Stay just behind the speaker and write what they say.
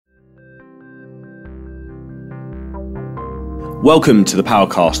Welcome to the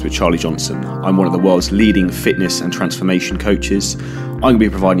Powercast with Charlie Johnson. I'm one of the world's leading fitness and transformation coaches. I'm going to be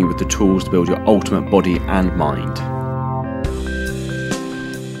providing you with the tools to build your ultimate body and mind.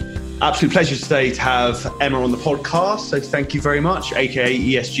 Absolute pleasure today to have Emma on the podcast. So thank you very much, aka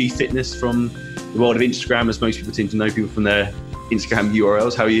ESG Fitness from the world of Instagram, as most people tend to know people from their Instagram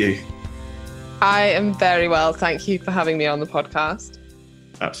URLs. How are you? I am very well. Thank you for having me on the podcast.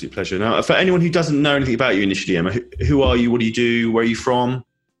 Absolute pleasure. Now, for anyone who doesn't know anything about you initially, Emma, who are you? What do you do? Where are you from?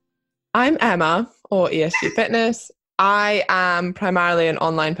 I'm Emma, or ESG Fitness. I am primarily an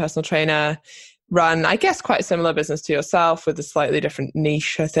online personal trainer, run, I guess, quite a similar business to yourself with a slightly different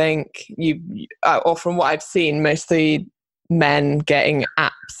niche, I think. Or from what I've seen, mostly men getting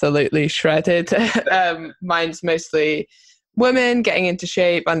absolutely shredded. Mine's mostly women getting into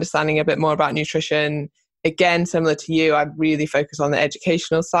shape, understanding a bit more about nutrition. Again, similar to you, I really focus on the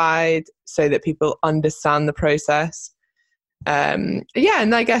educational side so that people understand the process. And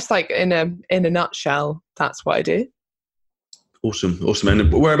I guess like in a nutshell, that's what I do. Awesome.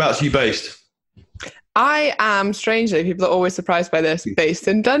 And whereabouts are you based? I am, strangely, people are always surprised by this, based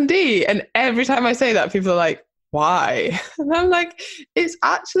in Dundee. And every time I say that, people are like, why? And I'm like, it's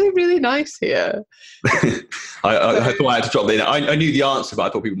actually really nice here. I thought I had to drop that in. I knew the answer, but I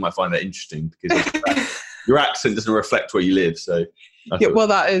thought people might find that interesting because your accent doesn't reflect where you live. So, well,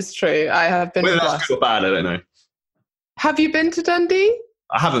 that is true. I have been. Whether that's good or bad, I don't know. Have you been to Dundee?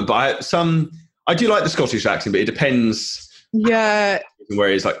 I haven't, but I do like the Scottish accent, but it depends. Yeah.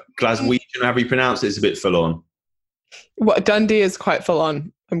 Whereas like Glaswegian, however you pronounce it, is a bit full on. Well, Dundee is quite full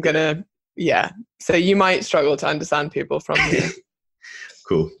on. So you might struggle to understand people from here.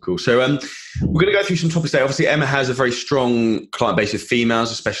 Cool. So we're going to go through some topics today. Obviously, Emma has a very strong client base of females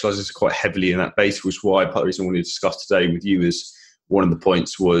and specialises quite heavily in that base, which is why part of the reason I wanted to discuss today with you is one of the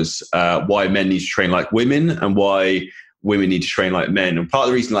points was why men need to train like women and why women need to train like men. And part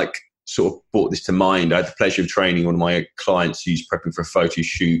of the reason sort of brought this to mind, I had the pleasure of training one of my clients who's prepping for a photo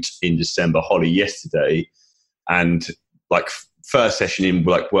shoot in December, Holly, yesterday. And first session in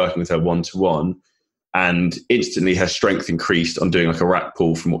working with her one-to-one, and instantly her strength increased on doing a rack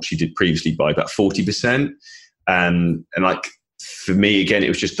pull from what she did previously by about 40%. And for me, again, it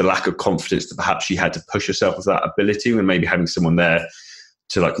was just the lack of confidence that perhaps she had to push herself with that ability, and maybe having someone there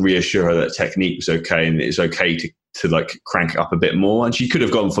to reassure her that technique was okay and it's okay to crank it up a bit more. And she could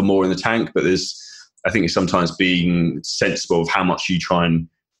have gone for more in the tank, but I think it's sometimes being sensible of how much you try and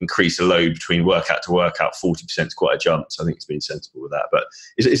increase the load between workout to workout. 40% is quite a jump. So I think it's been sensible with that. But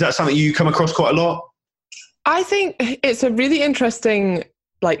is that something you come across quite a lot? I think it's a really interesting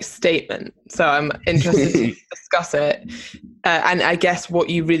statement. So I'm interested to discuss it. And I guess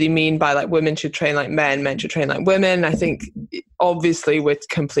what you really mean by women should train like men should train like women. I think obviously we're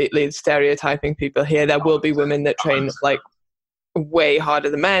completely stereotyping people here. There will be women that train way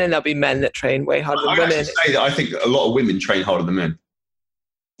harder than men, and there'll be men that train way harder than women. I think a lot of women train harder than men.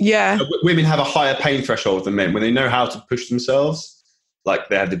 Yeah. Women have a higher pain threshold than men. When they know how to push themselves,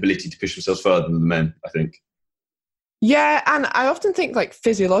 they have the ability to push themselves further than men, I think. Yeah, and I often think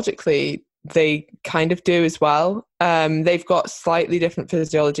physiologically they kind of do as well. They've got slightly different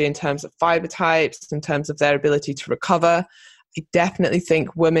physiology in terms of fiber types, in terms of their ability to recover. I definitely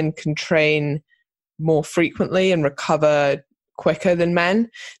think women can train more frequently and recover quicker than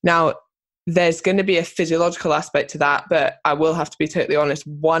men. Now, there's going to be a physiological aspect to that, but I will have to be totally honest.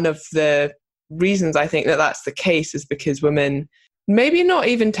 One of the reasons I think that that's the case is because women maybe not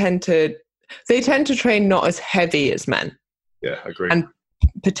even tend to train not as heavy as men. Yeah, I agree. And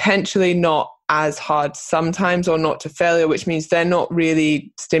potentially not as hard sometimes, or not to failure, which means they're not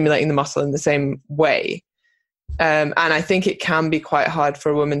really stimulating the muscle in the same way. And I think it can be quite hard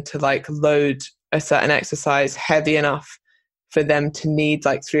for a woman to load a certain exercise heavy enough for them to need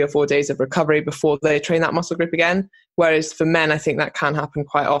 3 or 4 days of recovery before they train that muscle group again. Whereas for men, I think that can happen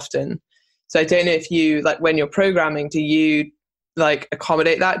quite often. So I don't know if you, when you're programming, do you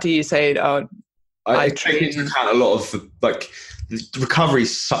accommodate that? Do you say, I take into account a lot of the recovery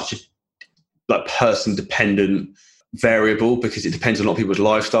is such a person dependent variable because it depends on a lot of people's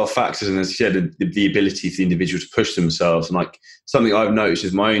lifestyle factors, and as you said, the ability for the individual to push themselves. And something I've noticed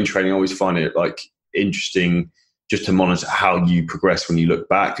is my own training, I always find it interesting just to monitor how you progress when you look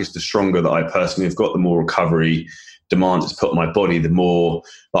back, because the stronger that I personally have got, the more recovery demand it's put on my body, the more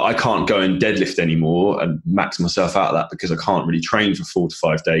I can't go and deadlift anymore and max myself out of that because I can't really train for 4 to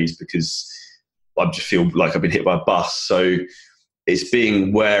 5 days because I just feel like I've been hit by a bus. So it's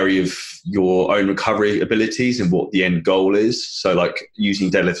being wary of your own recovery abilities and what the end goal is. So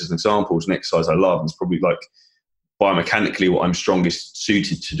using deadlift as an example is an exercise I love. It's probably biomechanically what I'm strongest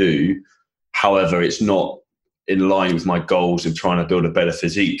suited to do. However, it's not in line with my goals of trying to build a better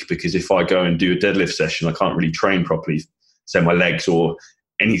physique, because if I go and do a deadlift session, I can't really train properly, say my legs or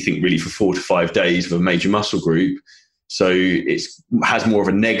anything really, for 4 to 5 days with a major muscle group. So it has more of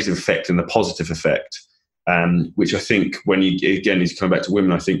a negative effect than a positive effect, which I think when you, again, is coming back to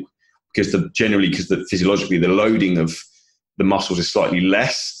women, I think because physiologically the loading of the muscles is slightly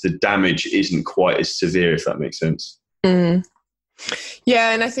less, the damage isn't quite as severe, if that makes sense. Mm.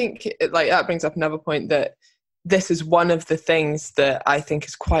 Yeah, and I think like that brings up another point, that this is one of the things that I think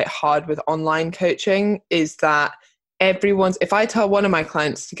is quite hard with online coaching, is that if I tell one of my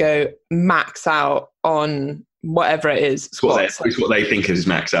clients to go max out on whatever it is, squats, it's what they think is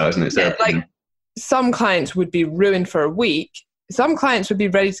max out, isn't it? So, yeah, like some clients would be ruined for a week. Some clients would be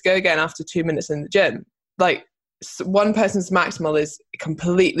ready to go again after 2 minutes in the gym. Like one person's maximal is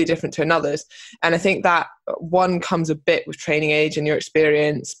completely different to another's. And I think that one comes a bit with training age and your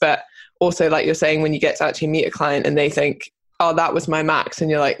experience, but also like you're saying, when you get to actually meet a client and they think, oh, that was my max. And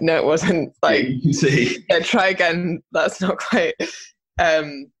you're like, no, it wasn't. Like, yeah, try again. That's not quite.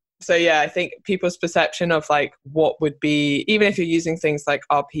 So yeah, I think people's perception of like what would be, even if you're using things like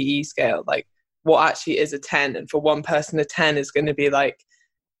RPE scale, like what actually is a 10. And for one person, a 10 is going to be like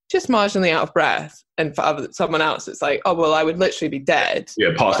just marginally out of breath. And for someone else, it's like, oh, well, I would literally be dead. Yeah,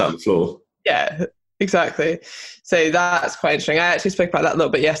 passed out on the floor. Yeah, exactly. So that's quite interesting. I actually spoke about that a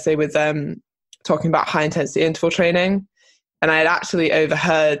little bit yesterday with talking about high intensity interval training. And I had actually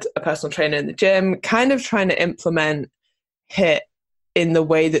overheard a personal trainer in the gym kind of trying to implement HIIT in the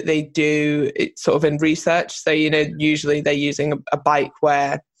way that they do it sort of in research. So, usually they're using a bike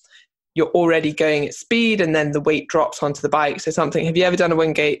where you're already going at speed and then the weight drops onto the bike. So have you ever done a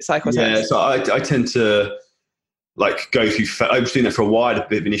Wingate cycle test? Yeah, so I tend to like go through, I was doing that for a while. I had a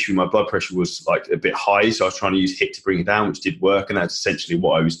bit of an issue. My blood pressure was like a bit high. So I was trying to use HIIT to bring it down, which did work. And that's essentially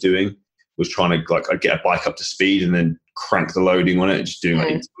what I was doing, was trying to like, I'd get a bike up to speed and then crank the loading on it and just doing like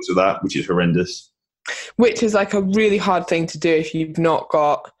intervals of that, which is horrendous. Which is like a really hard thing to do if you've not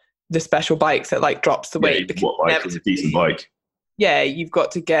got the special bikes that like drops the weight. What bike is a decent bike? Yeah, you've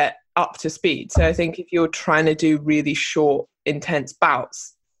got to get up to speed. So I think if you're trying to do really short, intense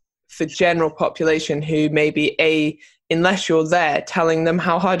bouts for general population who maybe unless you're there telling them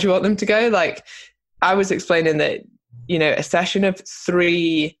how hard you want them to go, like I was explaining that, a session of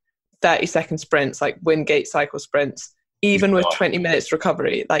 3 30-second sprints, like Wingate cycle sprints, even with 20 minutes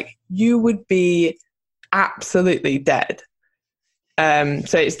recovery, like you would be absolutely dead.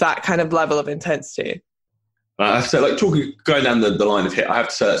 So it's that kind of level of intensity. I have to say, like going down the line of HIIT, I have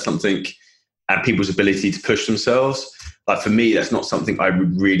to say that's something at people's ability to push themselves. Like for me, that's not something I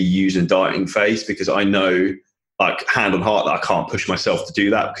would really use in dieting phase, because I know, like hand on heart, that I can't push myself to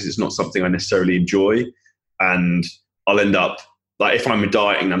do that because it's not something I necessarily enjoy. And I'll end up, like if I'm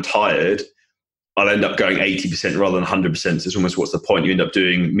dieting and I'm tired, I'll end up going 80% rather than 100%. So it's almost, what's the point? You end up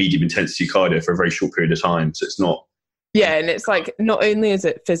doing medium intensity cardio for a very short period of time. So it's not. Yeah, and it's like not only is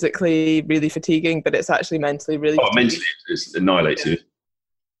it physically really fatiguing, but it's actually mentally really fatiguing. Mentally it annihilates you.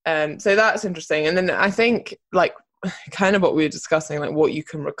 So that's interesting. And then I think like kind of what we were discussing, like what you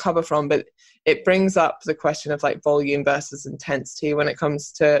can recover from, but it brings up the question of like volume versus intensity when it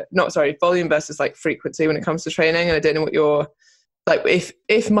comes to, volume versus like frequency when it comes to training. And I don't know what your, like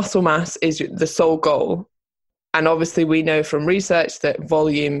if muscle mass is the sole goal, and obviously we know from research that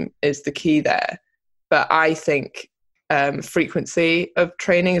volume is the key there, but I think frequency of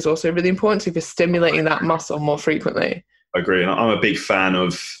training is also really important. So if you're stimulating that muscle more frequently. I agree. And I'm a big fan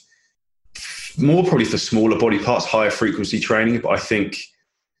of more probably for smaller body parts, higher frequency training. But I think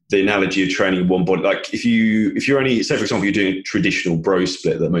the analogy of training one body, like if you're only, say for example, you're doing a traditional bro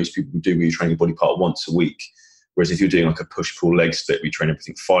split that most people do where you train your body part once a week. Whereas if you're doing like a push-pull leg split, we train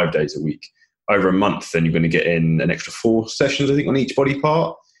everything 5 days a week. Over a month, then you're going to get in an extra 4 sessions, I think, on each body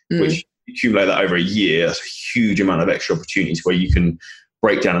part, which accumulate that over a year. That's a huge amount of extra opportunities where you can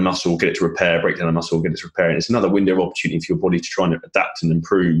break down a muscle, get it to repair, break down a muscle, get it to repair. And it's another window of opportunity for your body to try and adapt and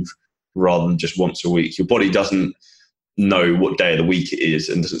improve rather than just once a week. Your body doesn't know what day of the week it is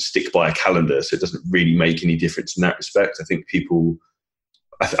and doesn't stick by a calendar, so it doesn't really make any difference in that respect. I think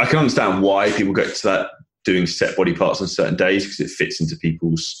I can understand why people go to that doing set body parts on certain days, because it fits into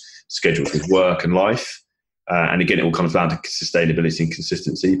people's schedules with work and life. And again, it all comes down to sustainability and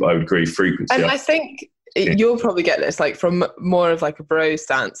consistency, but I would agree frequency. And I think you'll probably get this like from more of like a bro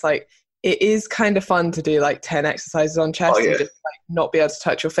stance. Like it is kind of fun to do like 10 exercises on chest and just like not be able to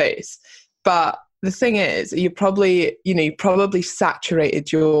touch your face. But the thing is, you probably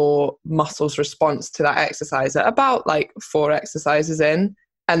saturated your muscles response to that exercise at about like 4 exercises in.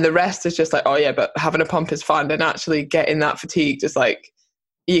 And the rest is just like, oh yeah, but having a pump is fun. And actually getting that fatigue, just like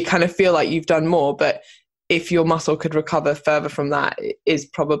you kind of feel like you've done more. But if your muscle could recover further from that is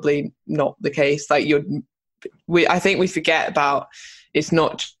probably not the case. Like I think we forget about, it's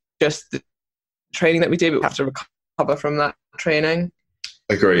not just the training that we do, but we have to recover from that training.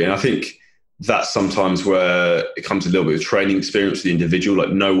 Agree. And I think that's sometimes where it comes a little bit of training experience for the individual. Like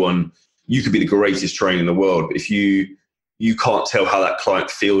you could be the greatest trainer in the world, but if you can't tell how that client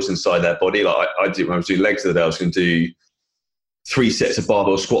feels inside their body. Like I did when I was doing legs the other day, I was going to do 3 sets of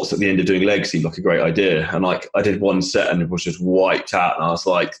barbell squats at the end of doing legs. Seemed like a great idea. And like I did 1 set and it was just wiped out. And I was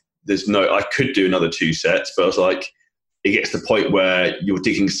like, I could do another 2 sets, but I was like, it gets to the point where you're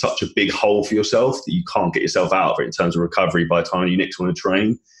digging such a big hole for yourself that you can't get yourself out of it in terms of recovery by the time you next want to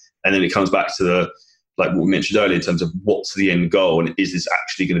train. And then it comes back to like what we mentioned earlier in terms of what's the end goal, and is this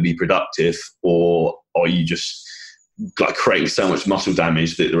actually going to be productive, or are you just like creating so much muscle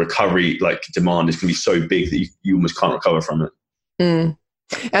damage that the recovery like demand is going to be so big that you almost can't recover from it. And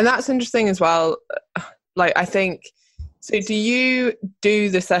that's interesting as well. Like I think, so do you do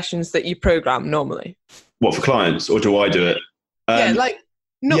the sessions that you program normally? What, for clients, or do I do it? Not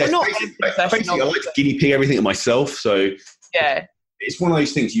basically I like to guinea pig everything myself. So yeah, it's one of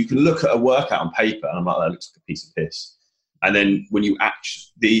those things you can look at a workout on paper and I'm like, that looks like a piece of piss. And then when you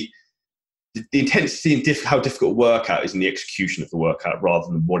actually, the intensity and how difficult a workout is in the execution of the workout rather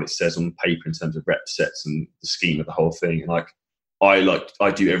than what it says on paper in terms of rep sets and the scheme of the whole thing. And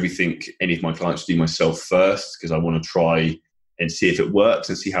I do everything any of my clients do myself first because I want to try and see if it works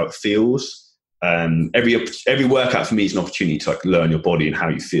and see how it feels. Every workout for me is an opportunity to like learn your body and how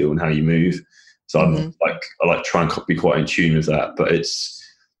you feel and how you move. So I like try and be quite in tune with that. But it's,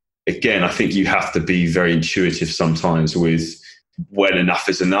 again, I think you have to be very intuitive sometimes with when enough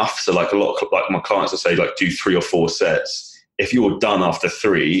is enough. So like like my clients will say like do 3 or 4 sets. If you're done after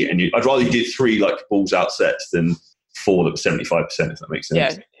 3, and I'd rather you did 3 like balls out sets than 4 that were 75%, if that makes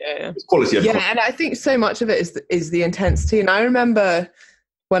sense. Yeah. It's quality of and I think so much of it is the intensity. And I remember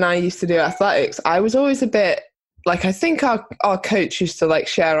when I used to do athletics, I was always a bit like, I think our coach used to like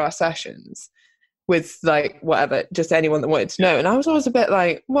share our sessions with like whatever, just anyone that wanted to know. And I was always a bit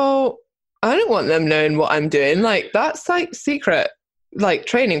like, well, I don't want them knowing what I'm doing. Like that's like secret like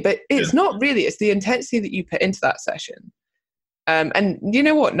training, but it's not really, it's the intensity that you put into that session. And you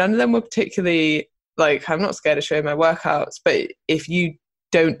know what? None of them were particularly like, I'm not scared of showing my workouts, but if you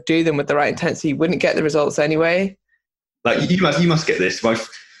don't do them with the right intensity, you wouldn't get the results anyway. Like you must get this. One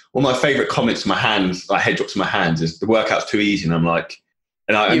of my favorite comments to my hands, like head drops to my hands, is the workout's too easy. And I'm like,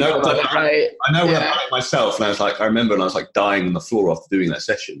 and I know when I've done it myself. And I remember when I was like dying on the floor after doing that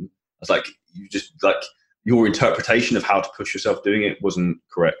session. I was like, you just like your interpretation of how to push yourself doing it wasn't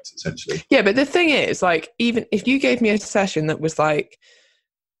correct, essentially. Yeah, but the thing is, like, even if you gave me a session that was like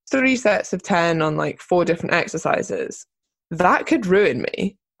 3 sets of 10 on like 4 different exercises, that could ruin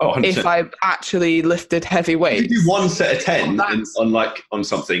me. Oh, if I actually lifted heavy weights. You do 1 set of 10 on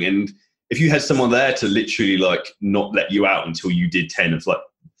something, and if you had someone there to literally like not let you out until you did 10 of like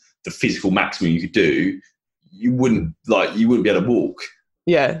the physical maximum you could do, you wouldn't be able to walk.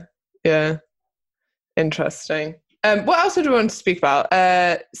 Yeah. Interesting. What else did we want to speak about?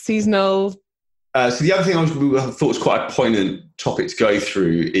 Seasonal. So the other thing I thought was quite a poignant topic to go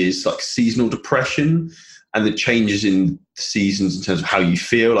through is like seasonal depression and the changes in seasons in terms of how you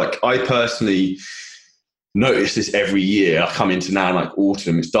feel. Like I personally notice this every year. I come into now like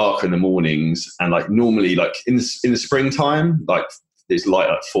autumn, it's darker in the mornings, and like normally like in the springtime, like it's light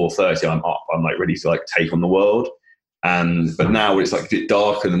at 4:30, I'm up, I'm like ready to like take on the world. But now it's like a bit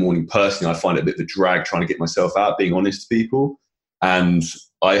darker in the morning. Personally, I find it a bit of a drag trying to get myself out, being honest to people. And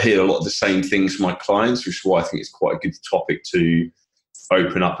I hear a lot of the same things from my clients, which is why I think it's quite a good topic to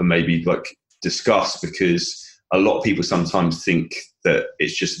open up and maybe like discuss, because a lot of people sometimes think that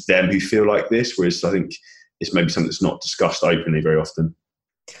it's just them who feel like this, whereas I think it's maybe something that's not discussed openly very often.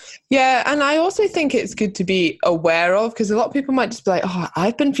 Yeah, and I also think it's good to be aware of, because a lot of people might just be like, oh,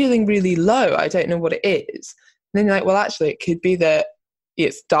 I've been feeling really low, I don't know what it is. And then you're like, well, actually, it could be that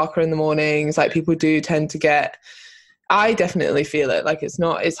it's darker in the mornings. Like people do tend to get, I definitely feel it. Like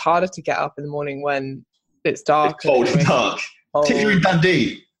it's harder to get up in the morning when it's dark. It's cold and dark, particularly in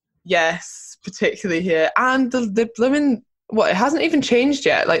Dundee. Yes, particularly here. And the blooming, it hasn't even changed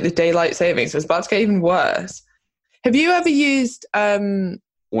yet, like the daylight savings. So it's about to get even worse. Have you ever used,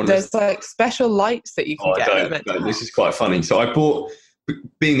 there's like special lights that you can get? No, this is quite funny. So I bought,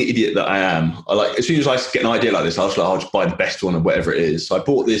 being the idiot that I am, as soon as I get an idea like this, I was like, I'll just buy the best one or whatever it is. So I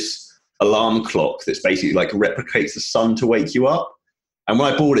bought this alarm clock that's basically like replicates the sun to wake you up. And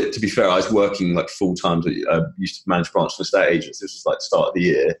when I bought it, to be fair, I was working like full time. Used to manage branch and estate agents. This was like the start of the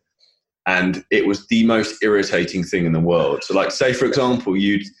year. And it was the most irritating thing in the world. So like, say for example,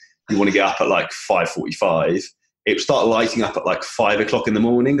 you'd you want to get up at like 5:45, it would start lighting up at like 5 o'clock in the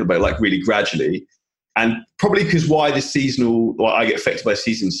morning, but like really gradually. And probably because why the seasonal, well, I get affected by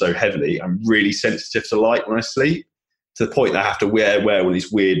seasons so heavily, I'm really sensitive to light when I sleep, to the point that I have to wear all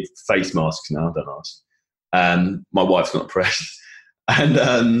these weird face masks now. Don't ask. My wife's not impressed.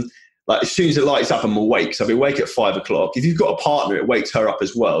 And like as soon as it lights up, I'm awake. So I'll be awake at 5 o'clock. If you've got a partner, it wakes her up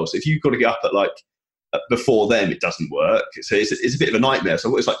as well. So if you've got to get up at like before then, it doesn't work. So it's a bit of a nightmare.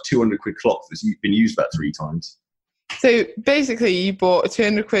 So it's like 200 quid clock that's been used about 3 times. So basically you bought a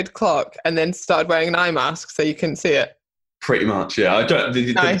 200 quid clock and then started wearing an eye mask so you couldn't see it? Pretty much, yeah. I don't.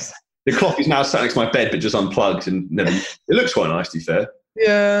 Nice. The clock is now sat next to my bed, but just unplugged, and it looks quite nice, to be fair.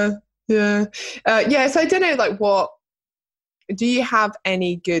 Yeah. So I don't know, like, what do you have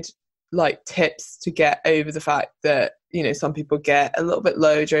any good like tips to get over the fact that, you know, some people get a little bit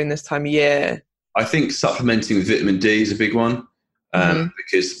low during this time of year? I think supplementing with vitamin D is a big one.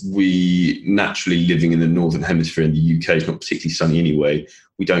 Because we naturally, living in the northern hemisphere in the UK, is not particularly sunny anyway.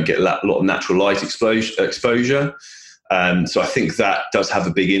 We don't get a lot of natural light exposure. So I think that does have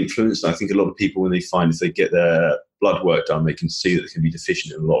a big influence. And I think a lot of people, when they find if they get their blood work done, they can see that they can be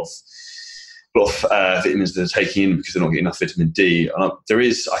deficient in a lot of vitamins that they're taking in because they're not getting enough vitamin D. There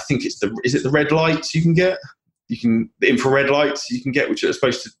is, I think is it the red lights you can get? The infrared lights you can get, which are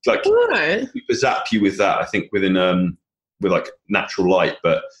supposed to like zap you with that. I think within with like natural light,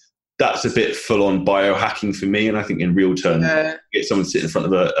 but that's a bit full on biohacking for me. And I think in real terms, get someone to sit in front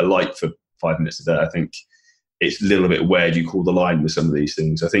of a light for 5 minutes a day, I think it's a little bit where do you call the line with some of these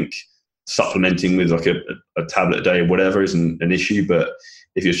things. I think supplementing with like a tablet a day or whatever isn't an issue, but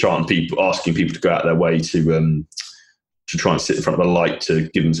if you're asking people to go out their way to try and sit in front of a light to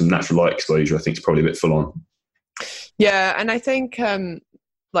give them some natural light exposure, I think it's probably a bit full on. Yeah, and I think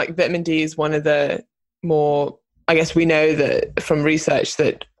like vitamin D is one of the more, I guess we know that from research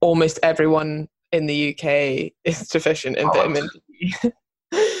that almost everyone in the UK is deficient in vitamin D.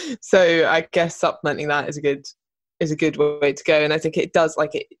 So I guess supplementing that is a good way to go. And I think it does,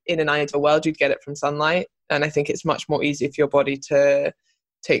 like, in an ideal world, you'd get it from sunlight. And I think it's much more easy for your body to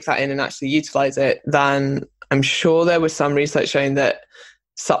take that in and actually utilize it than, I'm sure there was some research showing that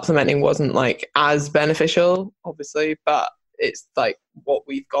supplementing wasn't like as beneficial, obviously, but it's like what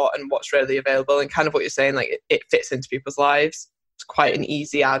we've got and what's readily available, and kind of what you're saying, like it fits into people's lives. It's quite an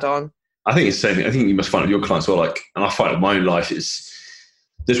easy add-on. I think it's the same thing. I think you must find with your clients as well, like, and I find in my own life,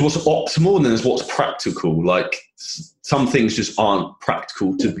 there's what's optimal and then there's what's practical. Like some things just aren't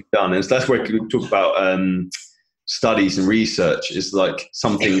practical to be done. And that's where we talk about studies and research, is like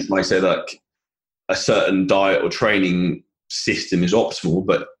some things might say like a certain diet or training system is optimal,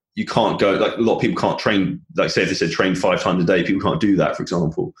 but you can't go, like a lot of people can't train, like say if they said train 5 times a day, people can't do that, for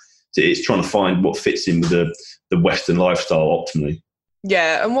example. So it's trying to find what fits in with the Western lifestyle optimally.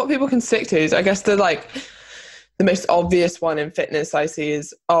 Yeah, and what people can stick to is, I guess, the most obvious one in fitness I see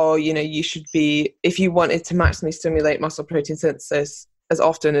is, you should be, if you wanted to maximally stimulate muscle protein synthesis as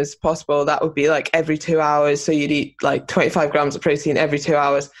often as possible, that would be like every 2 hours. So you'd eat like 25 grams of protein every 2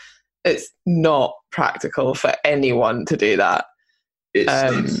 hours. It's not practical for anyone to do that.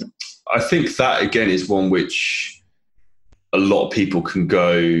 I think that again is one which a lot of people can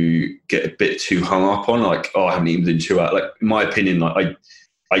get a bit too hung up on. Like, I haven't eaten within 2 hours. Like, in my opinion,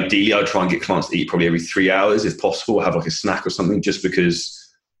 ideally I'd try and get clients to eat probably every 3 hours if possible, have like a snack or something, just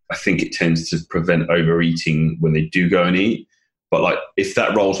because I think it tends to prevent overeating when they do go and eat. But like, if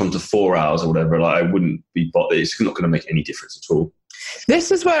that rolls onto 4 hours or whatever, like I wouldn't be bothered. It's not going to make any difference at all.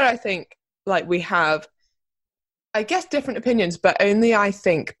 This is where I think like we have, I guess, different opinions, but only I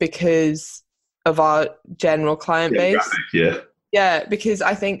think because of our general client base. Yeah, because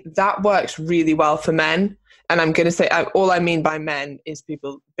I think that works really well for men. And I'm going to say, all I mean by men is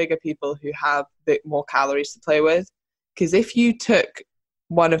bigger people who have a bit more calories to play with. Because if you took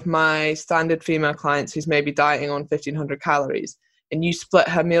one of my standard female clients who's maybe dieting on 1,500 calories and you split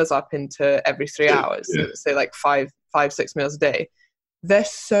her meals up into every 3 hours, say like 5-6 meals a day, they're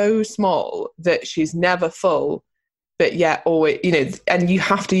so small that she's never full, but yet always, and you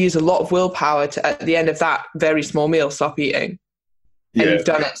have to use a lot of willpower to, at the end of that very small meal, stop eating. And you've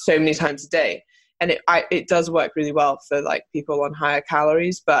done it so many times a day. And it does work really well for like people on higher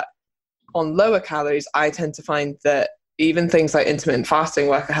calories, but on lower calories, I tend to find that even things like intermittent fasting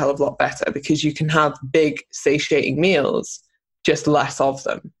work a hell of a lot better, because you can have big satiating meals, just less of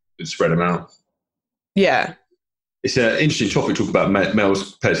them. Spread them out. Yeah. It's an interesting topic to talk about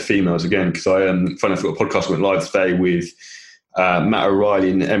males compared to females again, because I found I've got a podcast that went live today with Matt O'Reilly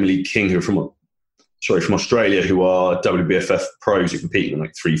and Emily King, who are from Australia, who are WBFF pros who compete in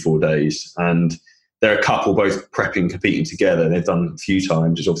like 3-4 days. And they're a couple both prepping, competing together. They've done a few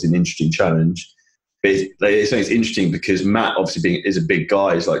times. It's obviously an interesting challenge. But it's interesting because Matt, obviously is a big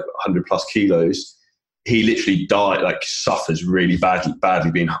guy, he's like 100 plus kilos. He literally suffers really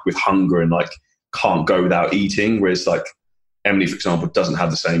badly being with hunger and like can't go without eating. Whereas like Emily, for example, doesn't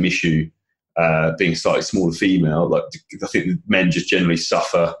have the same issue, being a slightly smaller female. Like I think men just generally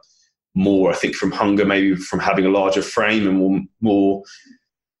suffer more, I think, from hunger, maybe from having a larger frame and more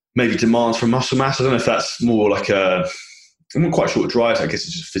maybe demands for muscle mass. I don't know if that's more like I'm not quite sure what drives. I guess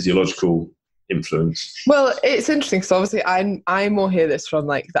it's just physiological influence. Well, it's interesting because obviously I more hear this from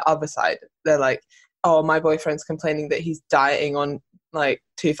like the other side. They're like, oh, my boyfriend's complaining that he's dieting on like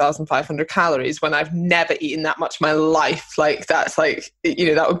 2,500 calories when I've never eaten that much in my life. Like that's like,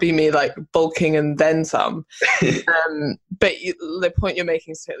 that would be me like bulking and then some. But the point you're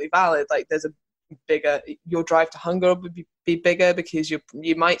making is totally valid. Like there's your drive to hunger would be bigger because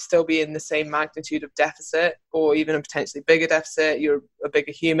you might still be in the same magnitude of deficit or even a potentially bigger deficit. You're a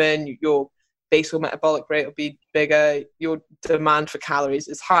bigger human. Your basal metabolic rate will be bigger. Your demand for calories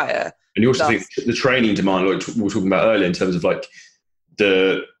is higher. And you also think the training demand, like we were talking about earlier, in terms of like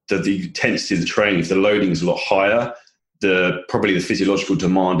the intensity of the training, if the loading is a lot higher, probably the physiological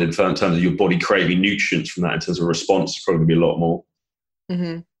demand in terms of your body craving nutrients from that in terms of response is probably be a lot more.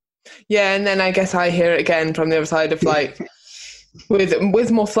 Mm-hmm. Yeah, and then I guess I hear it again from the other side of like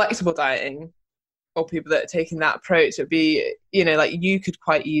with more flexible dieting or people that are taking that approach, it'd be, like you could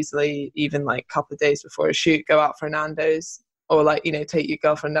quite easily, even like a couple of days before a shoot, go out for an Nando's or like, take your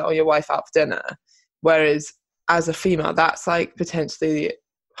girlfriend or your wife out for dinner. Whereas as a female, that's like potentially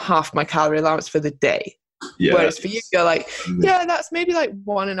half my calorie allowance for the day. Yeah. Whereas for you, you're like, yeah, that's maybe like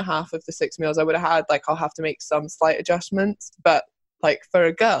 1.5 of the 6 meals I would have had. Like I'll have to make some slight adjustments, but like for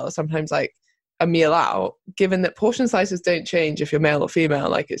a girl, sometimes like a meal out, given that portion sizes don't change if you're male or female,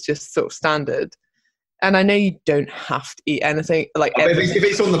 like it's just sort of standard. And I know you don't have to eat anything. Like if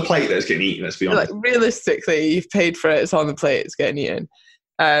it's on the plate that's getting eaten, let's be honest. Like realistically, you've paid for it, it's on the plate, it's getting eaten.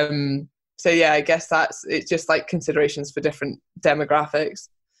 So yeah, I guess it's just like considerations for different demographics.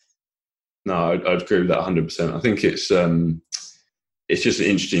 No, I'd agree with that 100%. I think it's just an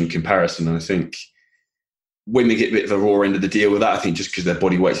interesting comparison. And I think women get a bit of a raw end of the deal with that. I think just because their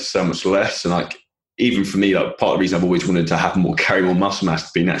body weight is so much less. And like, even for me, like part of the reason I've always wanted to carry more muscle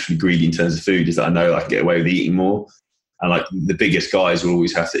mass, to be naturally greedy in terms of food, is that I know I can get away with eating more. And like the biggest guys will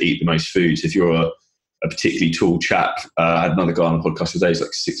always have to eat the most food. So if you're a particularly tall chap, I had another guy on the podcast today, he's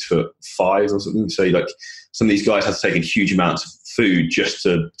like 6'5" or something. So like some of these guys have taken huge amounts of food just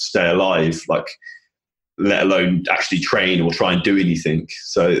to stay alive, like let alone actually train or try and do anything.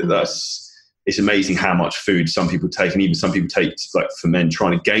 So it's amazing how much food some people take, and even some people take, like for men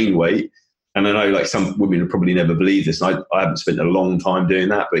trying to gain weight. And I know like some women would probably never believe this, and I haven't spent a long time doing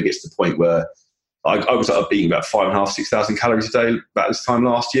that, but it gets to the point where I was eating about 5,500-6,000 calories a day about this time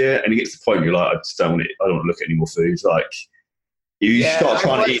last year, and it gets to the point where you're like, I don't want to look at any more food. Like you start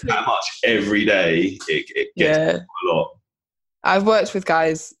trying to eat that much every day, it gets a lot. I've worked with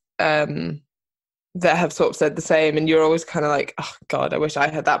guys that have sort of said the same, and you're always kind of like, oh God, I wish I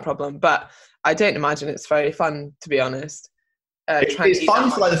had that problem. But I don't imagine it's very fun, to be honest. It's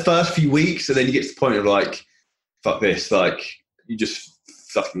fun for like the first few weeks, and then you get to the point of like, fuck this, like you just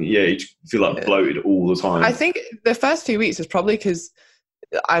fucking, you feel like bloated all the time. I think the first few weeks is probably because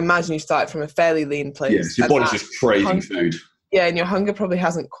I imagine you started from a fairly lean place. Yeah, so your body's just craving food. Yeah, and your hunger probably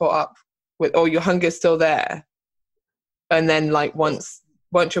hasn't caught up with, or your hunger's still there. And then like once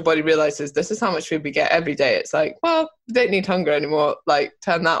your body realizes this is how much food we get every day, it's like, well, we don't need hunger anymore. Like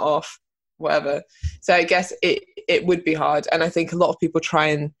turn that off, whatever. So I guess it would be hard. And I think a lot of people try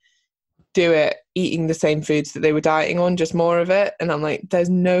and do it eating the same foods that they were dieting on, just more of it. And I'm like, there's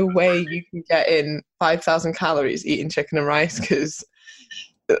no way you can get in 5,000 calories eating chicken and rice, because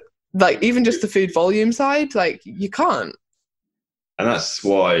like even just the food volume side, like you can't. And that's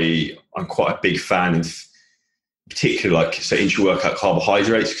why I'm quite a big fan of particularly like, say, intra-workout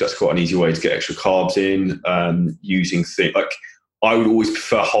carbohydrates, because that's quite an easy way to get extra carbs in, using things like, I would always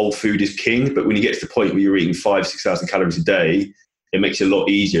prefer whole food is king, but when you get to the point where you're eating 5,000-6,000 calories a day, it makes it a lot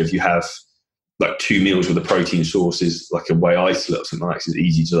easier if you have like 2 meals with a protein source is like a whey isolate or something like that. It's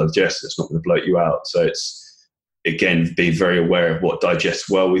easy to digest. It's not going to bloat you out. So it's, again, being very aware of what digests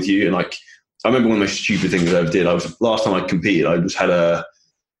well with you. And like, I remember one of the most stupid things I ever did. Last time I competed, I was going to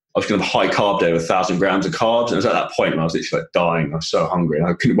have a high carb day with 1,000 grams of carbs. And it was at that point when I was literally like dying. I was so hungry and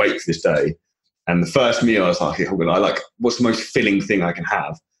I couldn't wait for this day. And the first meal I was like, what's the most filling thing I can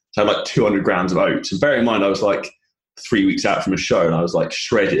have? So I had like 200 grams of oats. And bear in mind, I was like 3 weeks out from a show and I was like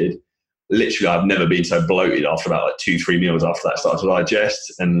shredded. Literally, I've never been so bloated after about like 2-3 meals after that started to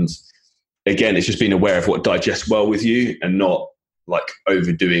digest. And again, it's just being aware of what digests well with you and not like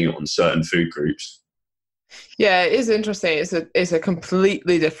overdoing it on certain food groups. Yeah, it is interesting. It's a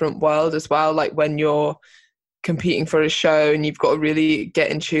completely different world as well. Like when you're competing for a show and you've got to really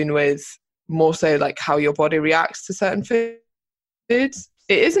get in tune with more so like how your body reacts to certain foods.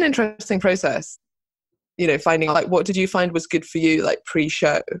 It is an interesting process, you know, finding like, what did you find was good for you like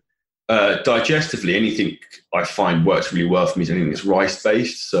pre-show? Digestively, anything I find works really well for me is anything that's rice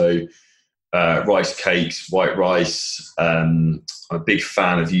based. So rice cakes, white rice. I'm a big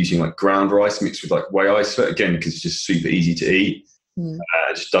fan of using like ground rice mixed with like whey isolate, again, because it's just super easy to eat.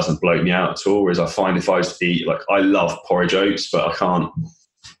 It just doesn't bloat me out at all. Whereas I find if I was to eat, like I love porridge oats, but I can't,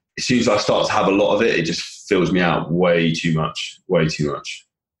 as soon as I start to have a lot of it, it just fills me out way too much.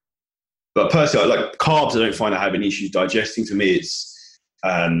 But personally, like carbs, I don't find I have any issues digesting. For me, it's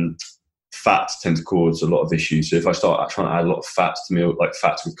fats tend to cause a lot of issues. So if I start trying to add a lot of fats to meal, like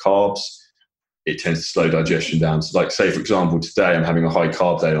fats with carbs, it tends to slow digestion down. So like say, for example, today I'm having a high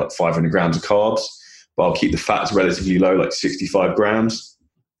carb day, like 500 grams of carbs, but I'll keep the fats relatively low, like 65 grams.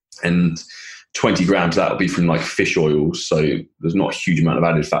 And 20 grams, that'll be from like fish oils. So there's not a huge amount of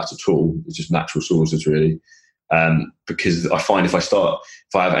added fats at all. It's just natural sources really. Because I find if I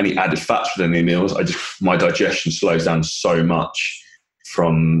have any added fats with any meals, my digestion slows down so much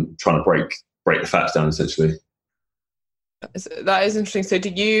from trying to break the fats down essentially. That is interesting. So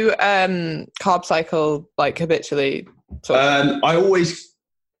did you carb cycle like habitually? I always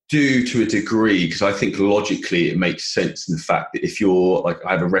do to a degree, because I think logically it makes sense in the fact that if you're like,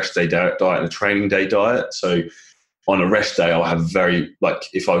 I have a rest day diet and a training day diet. So on a rest day, I'll have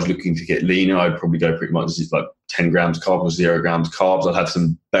if I was looking to get leaner, I'd probably go pretty much like 10 grams of carbs or 0 grams of carbs. I'd have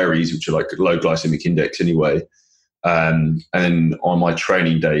some berries, which are like low glycemic index anyway. And then on my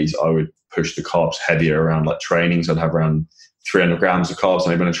training days, I would push the carbs heavier around like trainings. I'd have around 300 grams of carbs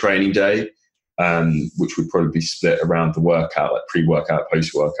maybe on a training day, which would probably be split around the workout, like pre-workout,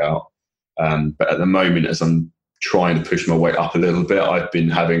 post-workout. But at the moment, as I'm trying to push my weight up a little bit, I've been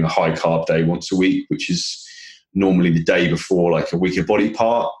having a high carb day once a week, which is normally the day before like a weaker body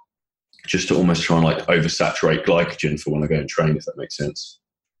part, just to almost try and like oversaturate glycogen for when I go and train, if that makes sense.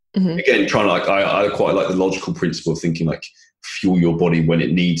 Mm-hmm. Again, trying to like, I quite like the logical principle of thinking like fuel your body when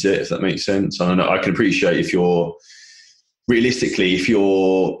it needs it, if that makes sense. I know I can appreciate if you're very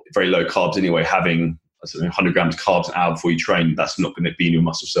low carbs anyway, having 100 grams of carbs an hour before you train, that's not going to be in your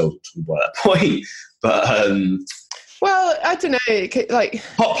muscle cells by that point. But well, I don't know, like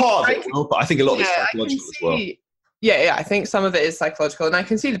part of it will, but I think a lot of it's psychological as well. Yeah, I think some of it is psychological, and I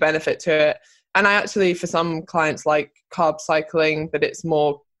can see the benefit to it. And I actually, for some clients, like carb cycling, but it's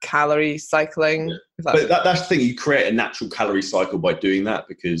more calorie cycling. Yeah. But that's the thing, you create a natural calorie cycle by doing that,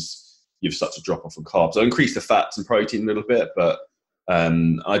 because you've such a drop off on carbs. I increase the fats and protein a little bit, but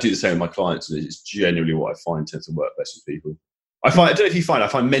I do the same with my clients, and it's generally what I find tends to work best with people. I don't know if you find, I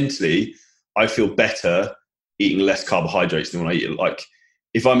find mentally, I feel better eating less carbohydrates than when I eat, like,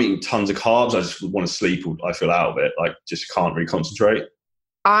 if I'm eating tons of carbs, I just want to sleep, or I feel out of it, like just can't really concentrate.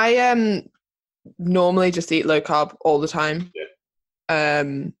 I normally just eat low carb all the time. Yeah.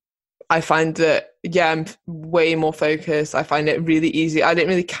 I find that, I'm way more focused. I find it really easy. I didn't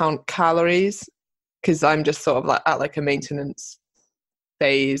really count calories because I'm just sort of like at like a maintenance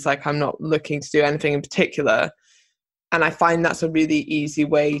phase. Like I'm not looking to do anything in particular. And I find that's a really easy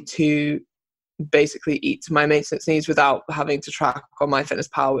way to basically eat to my maintenance needs without having to track on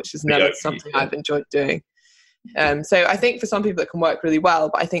MyFitnessPal, which is never something I've enjoyed doing. So I think for some people it can work really well,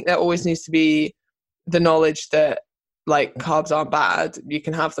 but I think there always needs to be the knowledge that like carbs aren't bad. You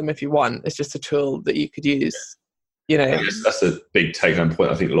can have them if you want. It's just a tool that you could use, you know. I guess that's a big take-home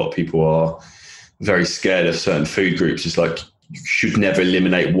point. I think a lot of people are very scared of certain food groups. It's like you should never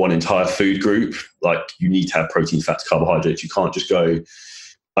eliminate one entire food group. Like you need to have protein, fats, carbohydrates. You can't just go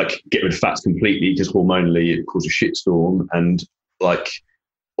like get rid of fats completely, because hormonally it causes a shitstorm. And like,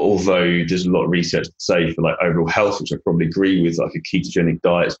 although there's a lot of research to say for like overall health, which I probably agree with, like a ketogenic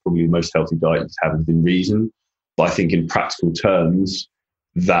diet is probably the most healthy diet you can have within reason. But I think in practical terms,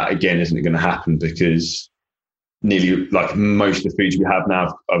 that again isn't going to happen, because nearly like most of the foods we have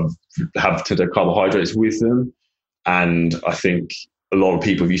now have carbohydrates with them. And I think a lot of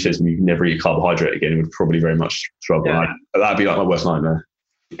people, if you said to me, you can never eat carbohydrate again, would probably very much struggle. Yeah. That'd be like my worst nightmare.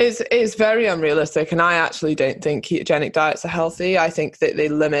 It's very unrealistic, and I actually don't think ketogenic diets are healthy. I think that they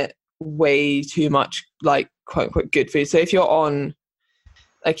limit way too much, like quote unquote good food. So if you're on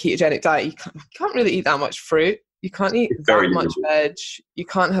a ketogenic diet, you can't really eat that much fruit. You can't eat that much veg. You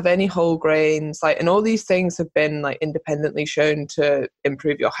can't have any whole grains. Like, and all these things have been like independently shown to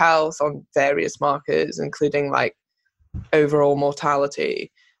improve your health on various markers, including like overall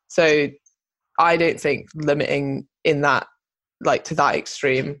mortality. So I don't think limiting in that, like to that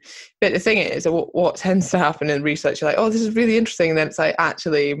extreme. But the thing is, what tends to happen in research, you're like, oh, this is really interesting. And then it's like,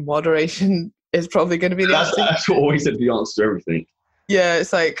 actually, moderation is probably going to be the answer. That's always the answer to everything. Yeah,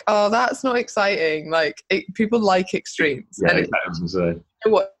 it's like, oh, that's not exciting. Like, people like extremes. Yeah, and exactly. you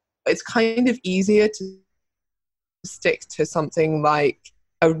know what? It's kind of easier to stick to something like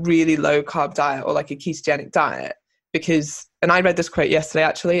a really low carb diet or like a ketogenic diet, because, and I read this quote yesterday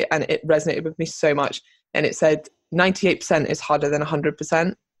actually, and it resonated with me so much. And it said 98% is harder than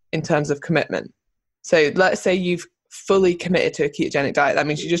 100% in terms of commitment. So let's say you've fully committed to a ketogenic diet. That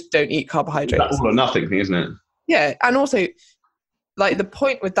means you just don't eat carbohydrates. That's all or nothing thing, isn't it? Yeah. And also, like, the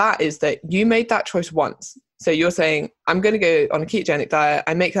point with that is that you made that choice once. So you're saying, I'm going to go on a ketogenic diet.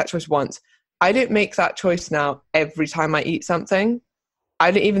 I make that choice once. I don't make that choice now every time I eat something. I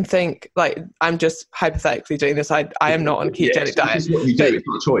don't even think, like, I'm just hypothetically doing this. I am not on a ketogenic diet. This is what you do. It's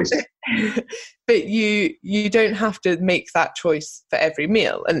not a choice. But you don't have to make that choice for every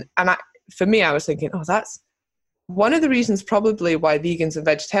meal. And for me, I was thinking, oh, that's one of the reasons probably why vegans and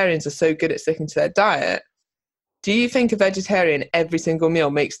vegetarians are so good at sticking to their diet. Do you think a vegetarian every single meal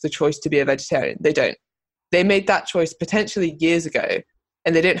makes the choice to be a vegetarian? They don't. They made that choice potentially years ago,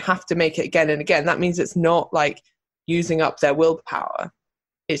 and they don't have to make it again and again. That means it's not like using up their willpower.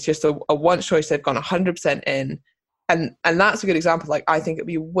 It's just a one choice they've gone 100% in. And that's a good example. Like, I think it'd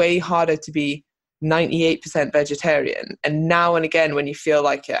be way harder to be 98% vegetarian, and now and again when you feel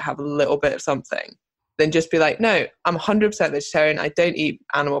like it, have a little bit of something, then just be like, no, I'm 100% vegetarian. I don't eat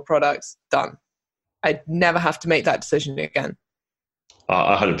animal products. Done. I'd never have to make that decision again.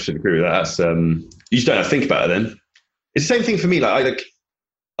 I 100% agree with that. That's, you just don't have to think about it then. It's the same thing for me. Like,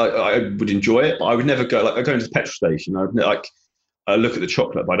 I would enjoy it, but I would never go, like, I go into the petrol station. I look at the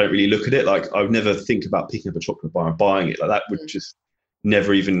chocolate, but I don't really look at it. Like, I would never think about picking up a chocolate bar and buying it. Like, that would just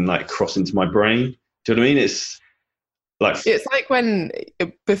never even like cross into my brain. Do you know what I mean? It's like when,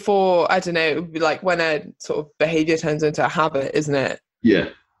 before, I don't know, like when a sort of behavior turns into a habit, isn't it? Yeah.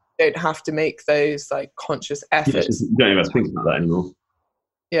 You don't have to make those like conscious efforts. You don't even have to think about that anymore.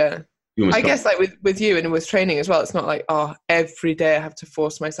 Yeah. I guess like with you and with training as well, it's not like, oh, every day I have to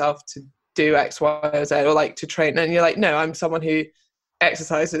force myself to do X, Y, or Z, or like to train. And you're like, no, I'm someone who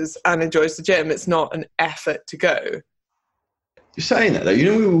exercises and enjoys the gym. It's not an effort to go. You're saying that though. You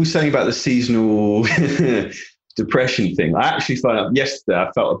know, we were saying about the seasonal depression thing. I actually found out yesterday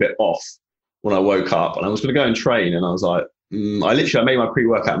I felt a bit off when I woke up, and I was going to go and train, and I was like, I made my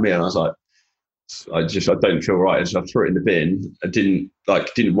pre-workout meal, and I was like, I don't feel right. So I threw it in the bin. I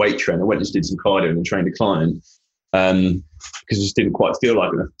didn't weight train. I went and just did some cardio and then trained a client because I just didn't quite feel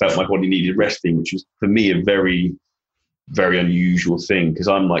like it. I felt my body needed resting, which was for me a very, very unusual thing because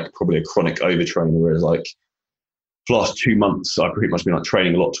I'm like probably a chronic overtrainer, whereas like the last 2 months I've pretty much been like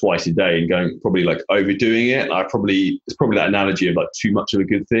training a lot twice a day and going probably like overdoing it. And it's probably that analogy of like too much of a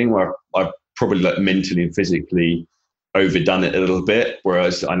good thing where I've probably like mentally and physically overdone it a little bit,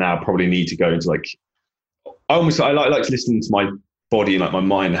 whereas I now probably need to go into like I like to listen to my body and like my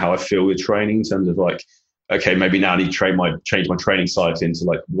mind, how I feel with training in terms of like, okay, maybe now I need to change my training cycle into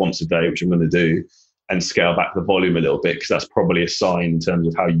like once a day, which I'm going to do, and scale back the volume a little bit because that's probably a sign in terms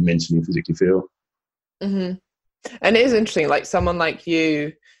of how you mentally and physically feel. Mm-hmm. And it is interesting, like someone like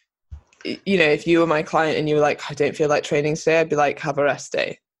you know, if you were my client and you were like, I don't feel like training today, I'd be like, have a rest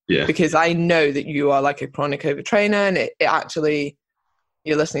day. Yeah. Because I know that you are like a chronic overtrainer, and it actually,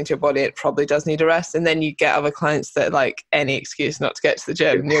 you're listening to your body, it probably does need a rest. And then you get other clients that like any excuse not to get to the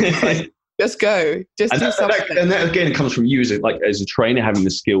gym. And you're just like, just go, just do something. And that again comes from you as a trainer having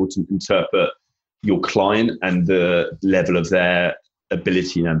the skill to interpret your client and the level of their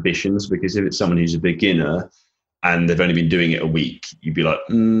ability and ambitions. Because if it's someone who's a beginner and they've only been doing it a week, you'd be like,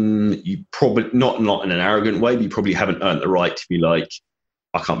 you probably not in an arrogant way, but you probably haven't earned the right to be like,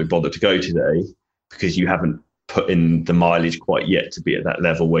 I can't be bothered to go today, because you haven't put in the mileage quite yet to be at that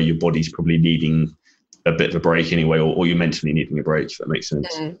level where your body's probably needing a bit of a break anyway, or you're mentally needing a break, if that makes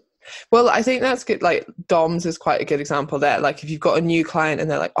sense. Mm. Well, I think that's good. Like DOMS is quite a good example there. Like if you've got a new client and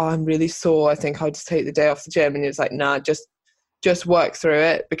they're like, oh, I'm really sore, I think I'll just take the day off the gym. And it's like, nah, just work through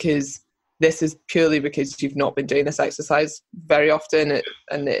it, because this is purely because you've not been doing this exercise very often.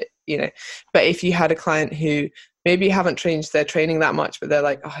 You know, but if you had a client who maybe haven't changed their training that much, but they're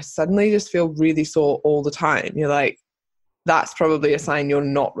like, oh, I suddenly just feel really sore all the time. You're like, that's probably a sign you're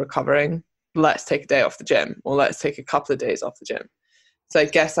not recovering. Let's take a day off the gym, or let's take a couple of days off the gym. So I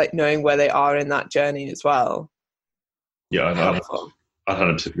guess like knowing where they are in that journey as well. Yeah, I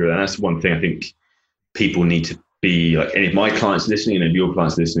 100% agree with that. That's one thing I think people need to be like, and if my clients are listening and if your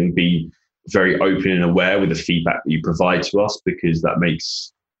clients are listening, be very open and aware with the feedback that you provide to us, because that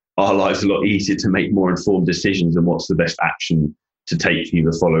makes our lives a lot easier to make more informed decisions on what's the best action to take for you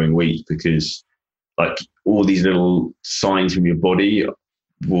the following week, because like all these little signs from your body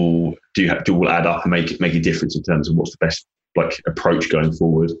will add up and make a difference in terms of what's the best like approach going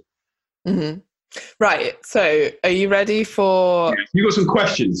forward. Mm-hmm. Right. So are you ready for... You got some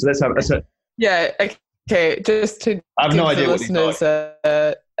questions. So let's have... Yeah. Okay. Just to I have give no idea the what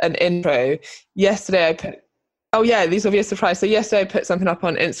listeners an intro. Yesterday I put... Oh yeah, these will be a surprise. So yesterday I put something up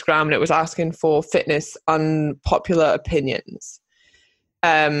on Instagram and it was asking for fitness unpopular opinions.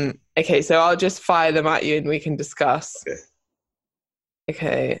 Okay, so I'll just fire them at you and we can discuss.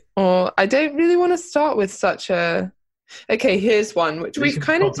 Okay. Well, I don't really want to start with such a... Okay, here's one, which we've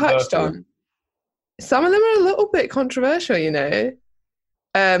kind of touched on. Some of them are a little bit controversial, you know.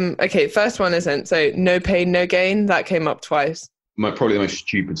 Okay, first one isn't. So no pain, no gain. That came up twice. Probably the most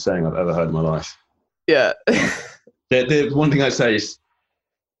stupid saying I've ever heard in my life. Yeah. The one thing I say is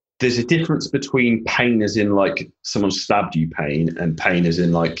there's a difference between pain as in like someone stabbed you pain, and pain as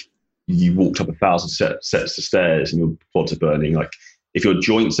in like you walked up 1,000 sets of stairs and your quads are burning. Like if your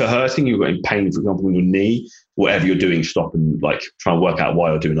joints are hurting, you're in pain, for example, on your knee, whatever you're doing, stop and like try and work out why,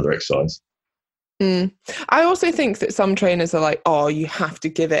 or do another exercise. I also think that some trainers are like, oh, you have to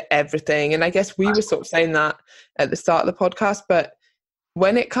give it everything. And I guess we were sort of saying that at the start of the podcast, but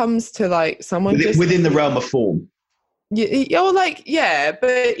when it comes to like someone within the realm of form. You're like, yeah,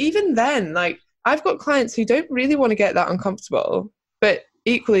 but even then, like I've got clients who don't really want to get that uncomfortable, but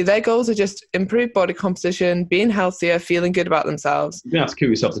equally their goals are just improve body composition, being healthier, feeling good about themselves. You don't have to kill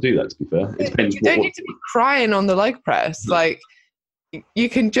yourself to do that, to be fair. It depends. You don't need to be crying on the leg press. Like you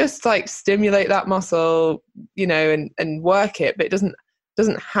can just like stimulate that muscle, you know, and work it, but it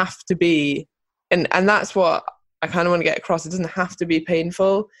doesn't have to be, and that's what I kind of want to get across. It doesn't have to be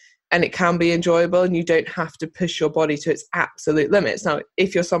painful. And it can be enjoyable, and you don't have to push your body to its absolute limits. Now,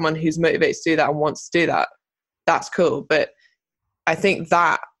 if you're someone who's motivated to do that and wants to do that, that's cool. But I think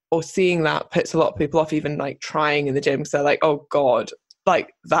that, or seeing that, puts a lot of people off even like trying in the gym, because they're like, oh God,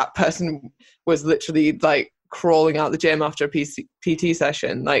 like that person was literally like crawling out the gym after a PT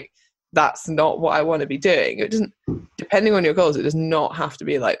session. Like that's not what I want to be doing. It doesn't, depending on your goals, it does not have to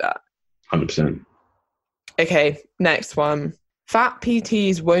be like that. 100%. Okay, next one. Fat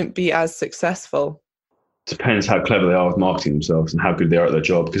PTs won't be as successful. Depends how clever they are with marketing themselves and how good they are at their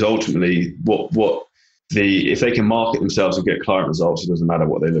job. Because ultimately, if they can market themselves and get client results, it doesn't matter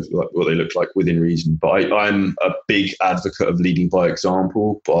what they look like within reason. But I'm a big advocate of leading by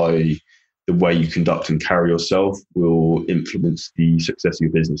example. By the way you conduct and carry yourself will influence the success of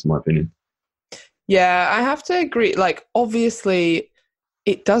your business, in my opinion. Yeah, I have to agree. Like, obviously,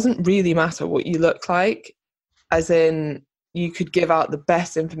 it doesn't really matter what you look like, as in, you could give out the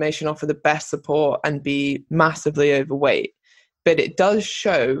best information, offer the best support, and be massively overweight. But it does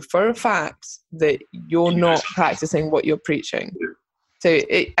show for a fact that you're not practicing what you're preaching. So,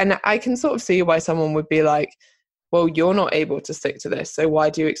 and I can sort of see why someone would be like, well, you're not able to stick to this, so why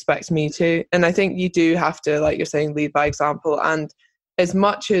do you expect me to? And I think you do have to, like you're saying, lead by example. And as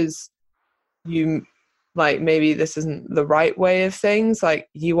much as you, like, maybe this isn't the right way of things, like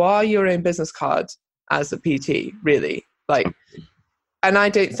you are your own business card as a PT, really. Like, and I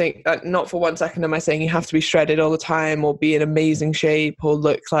don't think, not for 1 second am I saying you have to be shredded all the time or be in amazing shape or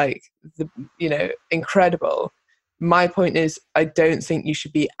look like incredible. My point is, I don't think you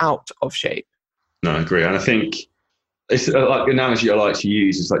should be out of shape. No, I agree. And I think it's like the analogy I like to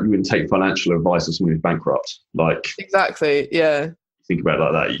use is like you wouldn't take financial advice on someone who's bankrupt. Like, exactly. Yeah. Think about it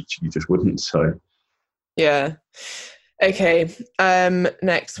like that. You just wouldn't. So, yeah. Okay.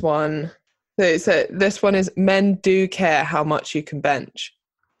 Next one. So this one is, men do care how much you can bench.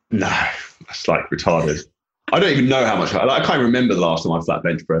 No, that's like retarded. I don't even know how much. I can't remember the last time I flat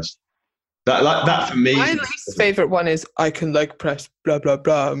bench pressed. That for me. My least favorite one is I can leg press, blah, blah,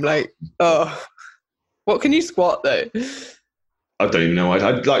 blah. I'm like, oh, what can you squat though? I don't even know.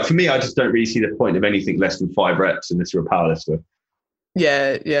 Like for me, I just don't really see the point of anything less than 5 reps unless you're a powerlifter.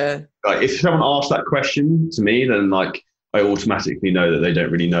 Yeah, yeah. Like if someone asks that question to me, then like I automatically know that they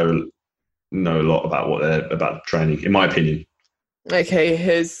don't really know a lot about training, in my opinion. Okay,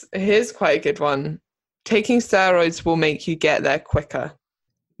 here's quite a good one. Taking steroids will make you get there quicker.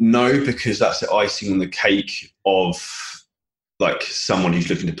 No, because that's the icing on the cake of like someone who's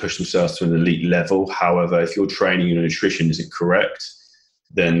looking to push themselves to an elite level. However, if your training and nutrition isn't correct,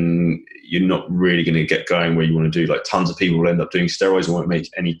 then you're not really going to get going where you want to do. Like tons of people will end up doing steroids and won't make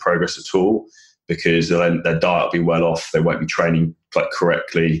any progress at all because their diet will be well off. They won't be training like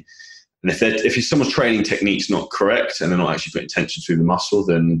correctly. And if someone's training technique's not correct and they're not actually putting tension through the muscle,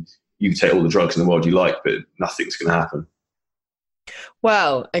 then you can take all the drugs in the world you like, but nothing's going to happen.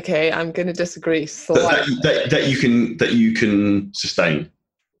 Well, okay, I'm going to disagree slightly. That you can sustain.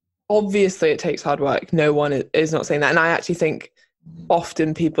 Obviously, it takes hard work. No one is not saying that. And I actually think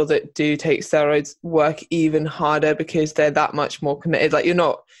often people that do take steroids work even harder because they're that much more committed. Like, you're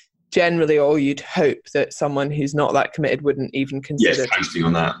not generally, or you'd hope that someone who's not that committed wouldn't even consider. Yes, coasting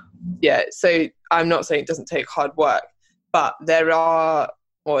on that. Yeah, so I'm not saying it doesn't take hard work, but there are,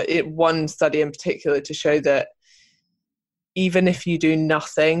 one study in particular to show that even if you do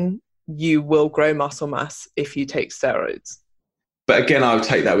nothing, you will grow muscle mass if you take steroids. But again, I would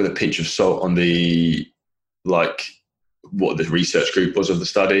take that with a pinch of salt on the, like, what the research group was of the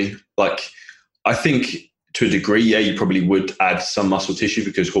study. Like, I think to a degree, yeah, you probably would add some muscle tissue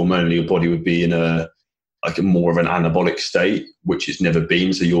because hormonally your body would be in a more of an anabolic state, which it's never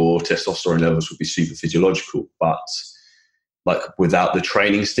been. So your testosterone levels would be super physiological. But like without the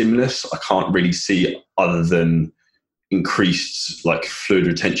training stimulus, I can't really see, other than increased like fluid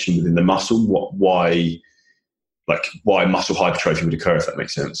retention within the muscle, why muscle hypertrophy would occur, if that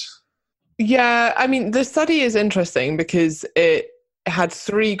makes sense. Yeah, I mean, the study is interesting because it had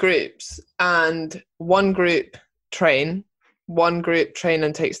 3 groups, and one group train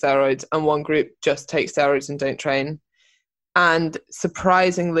and take steroids, and one group just take steroids and don't train. And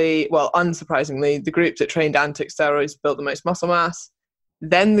unsurprisingly, the group that trained and took steroids built the most muscle mass.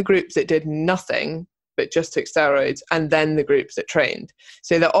 Then the groups that did nothing but just took steroids, and then the groups that trained.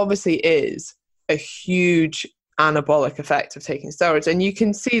 So there obviously is a huge anabolic effect of taking steroids, and you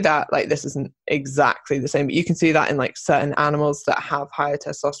can see that, like, this isn't exactly the same, but you can see that in like certain animals that have higher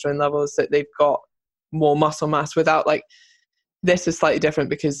testosterone levels, that they've got more muscle mass without, like, this is slightly different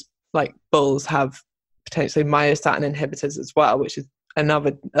because like bulls have potentially myostatin inhibitors as well, which is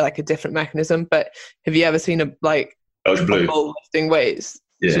another, like, a different mechanism. But have you ever seen a bull lifting weights?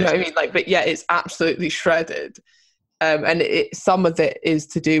 Yeah. Do you know what I mean? Like, but yeah, it's absolutely shredded. And some of it is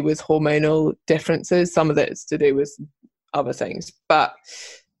to do with hormonal differences. Some of it is to do with other things. But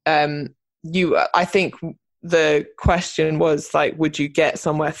I think the question was, like, would you get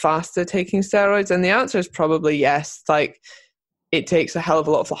somewhere faster taking steroids? And the answer is probably yes. Like, it takes a hell of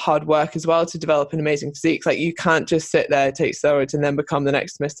a lot of hard work as well to develop an amazing physique. Like, you can't just sit there, take steroids, and then become the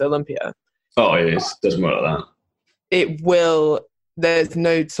next Mr. Olympia. Oh, it doesn't work like that. It will. There's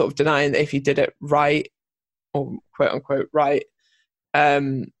no sort of denying that if you did it right, or quote unquote right,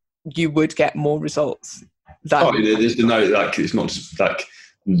 you would get more results. There's no, like, it's not just like,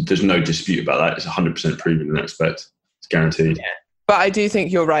 there's no dispute about that. It's 100% proven in that aspect. It's guaranteed. Yeah. But I do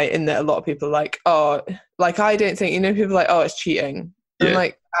think you're right in that a lot of people are like, oh, like, I don't think, people are like, oh, it's cheating. Yeah. I'm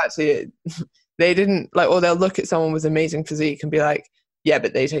like, actually, they didn't, like, or they'll look at someone with amazing physique and be like, yeah,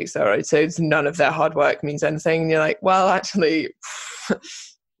 but they take steroids, so none of their hard work means anything. And you're like, well, actually, the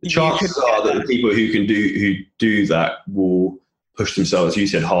chances are that the people who do that will push themselves, you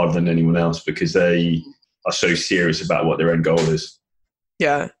said, harder than anyone else because they are so serious about what their end goal is.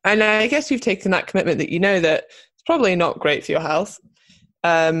 Yeah, and I guess you've taken that commitment that you know that it's probably not great for your health,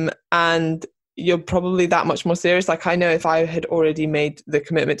 and you're probably that much more serious. Like, I know if I had already made the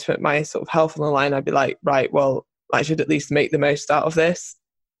commitment to put my sort of health on the line, I'd be like, right, well, I should at least make the most out of this,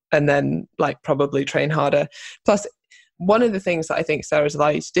 and then, like, probably train harder. Plus, one of the things that I think steroids allow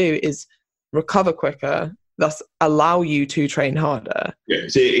you to do is recover quicker, thus allow you to train harder. Yeah,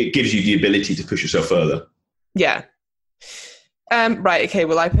 so it gives you the ability to push yourself further. Yeah. Right, okay,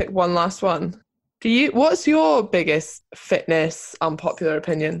 well, I pick one last one. What's your biggest fitness unpopular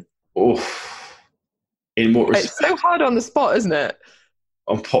opinion? Oh, in what respect? It's so hard on the spot, isn't it?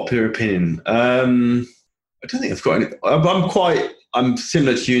 Unpopular opinion. I don't think I've got any. I'm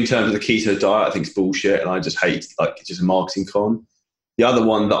similar to you in terms of the keto diet. I think it's bullshit, and I just hate, like, it's just a marketing con. The other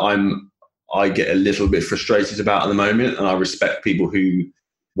one that I get a little bit frustrated about at the moment, and I respect people who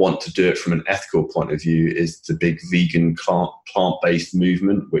want to do it from an ethical point of view, is the big vegan plant-based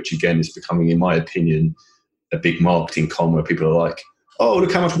movement, which again is becoming, in my opinion, a big marketing con where people are like, oh,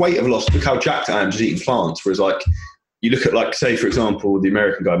 look how much weight I've lost, look how jacked I am just eating plants. Whereas, like, you look at, like, say, for example, the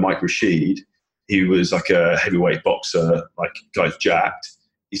American guy, Mike Rashid, he was like a heavyweight boxer, like, guy's jacked.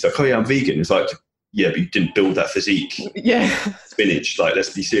 He's like, oh yeah, I'm vegan. It's like, yeah, but you didn't build that physique. Yeah. Spinach, like,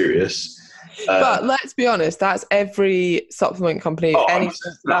 let's be serious. But let's be honest, that's every supplement company, any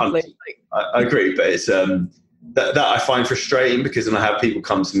athlete. I agree, but it's that I find frustrating because then I have people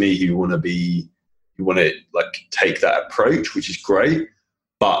come to me who want to like take that approach, which is great,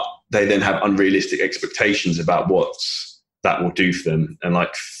 but they then have unrealistic expectations about what that will do for them. And,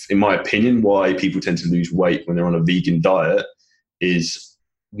 like, in my opinion, why people tend to lose weight when they're on a vegan diet is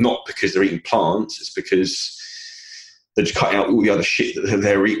not because they're eating plants, it's because they're just cutting out all the other shit that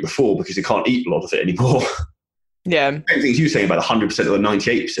they were eating before because they can't eat a lot of it anymore. Yeah. Same things you were saying about 100% or the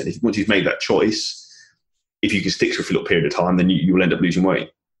 98%. If once you've made that choice, if you can stick to it for a little period of time, then you will end up losing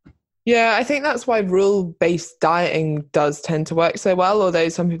weight. Yeah, I think that's why rule-based dieting does tend to work so well. Although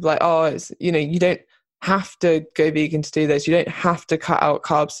some people are like, oh, it's, you know, you don't have to go vegan to do this. You don't have to cut out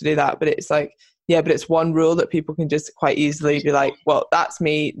carbs to do that. But it's like, yeah, but it's one rule that people can just quite easily be like, well, that's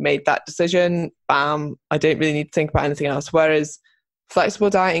me, made that decision. Bam. I don't really need to think about anything else. Whereas flexible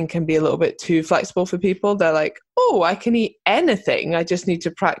dieting can be a little bit too flexible for people. They're like, oh, I can eat anything. I just need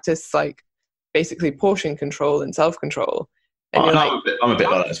to practice like basically portion control and self-control. And you're like, I'm a bit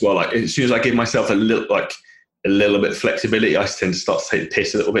like that as well. Like as soon as I give myself a little bit of flexibility, I tend to start to take the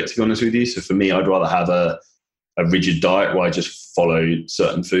piss a little bit, to be honest with you. So for me, I'd rather have a rigid diet where I just follow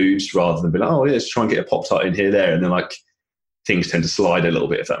certain foods rather than be like, oh, yeah, let's try and get a Pop-Tart in here, there. And then like things tend to slide a little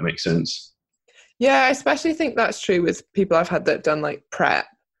bit, if that makes sense. Yeah, I especially think that's true with people I've had that have done like prep.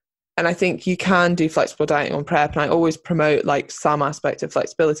 And I think you can do flexible dieting on prep. And I always promote like some aspect of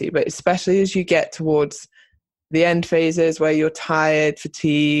flexibility, but especially as you get towards the end phases where you're tired,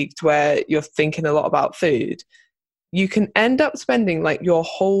 fatigued, where you're thinking a lot about food, you can end up spending like your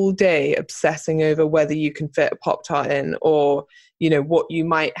whole day obsessing over whether you can fit a Pop-Tart in or, you know, what you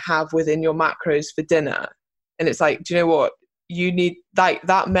might have within your macros for dinner. And it's like, do you know what? You need like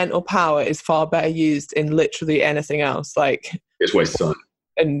that mental power is far better used in literally anything else. Like it's waste of time.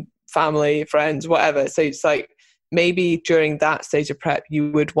 And family, friends, whatever. So it's like, maybe during that stage of prep,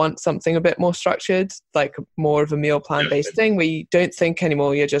 you would want something a bit more structured, like more of a meal plan based thing where you don't think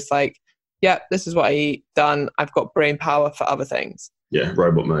anymore. You're just like, yeah, this is what I eat, done. I've got brain power for other things. Yeah,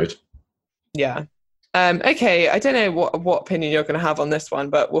 robot mode. Yeah. Okay, I don't know what opinion you're going to have on this one,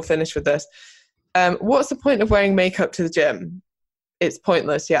 but we'll finish with this. What's the point of wearing makeup to the gym? It's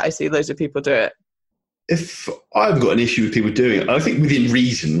pointless. Yeah, I see loads of people do it. If I've got an issue with people doing it, I think within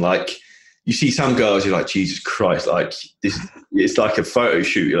reason, like, you see some girls, you're like, Jesus Christ, like this, it's like a photo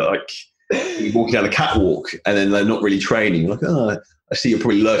shoot. You're like, you're walking down a catwalk and then they're not really training. You're like, oh, I see you're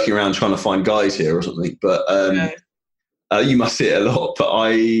probably lurking around trying to find guys here or something. But you must see it a lot. But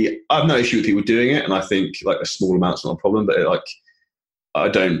I have no issue with people doing it. And I think like a small amount's not a problem. But like, I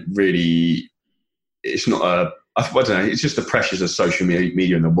don't really, it's not I don't know, it's just the pressures of social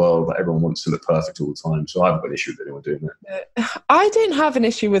media in the world that everyone wants to look perfect all the time. So I haven't got an issue with anyone doing it. I don't have an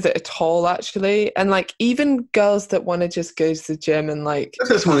issue with it at all, actually. And like even girls that want to just go to the gym and like...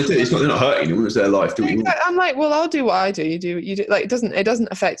 That's what they do. They're not hurting them. It's their life. I'm like, well, I'll do what I do. You do what you do. Like it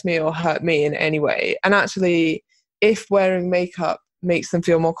doesn't affect me or hurt me in any way. And actually, if wearing makeup makes them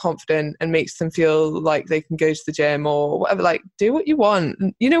feel more confident and makes them feel like they can go to the gym or whatever, like do what you want.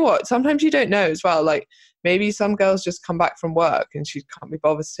 And you know what? Sometimes you don't know as well. Like maybe some girls just come back from work and she can't be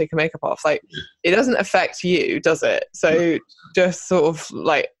bothered to take her makeup off. Like it doesn't affect you, does it? So just sort of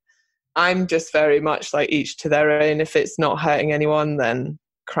like, I'm just very much like each to their own. If it's not hurting anyone, then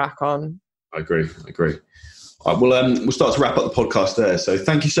crack on. I agree. All right, we'll start to wrap up the podcast there. So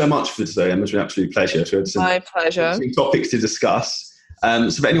thank you so much for today, Emma. It's been an absolute pleasure. So my pleasure. Some topics to discuss.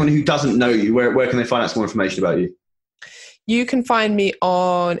 So for anyone who doesn't know you, where can they find out some more information about you? You can find me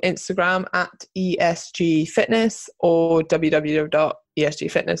on Instagram at ESG Fitness or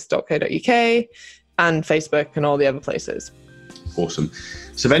www.esgfitness.co.uk and Facebook and all the other places. Awesome.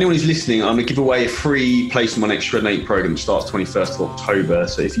 So if anyone is listening, I'm going to give away a free place in my next Shred 8 program that starts 21st of October.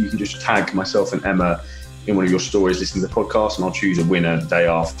 So if you can just tag myself and Emma in one of your stories listening to the podcast, and I'll choose a winner the day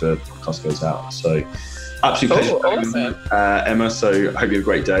after the podcast goes out. So absolute pleasure, awesome. Emma. So I hope you have a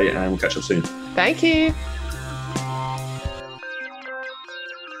great day and we'll catch up soon. Thank you.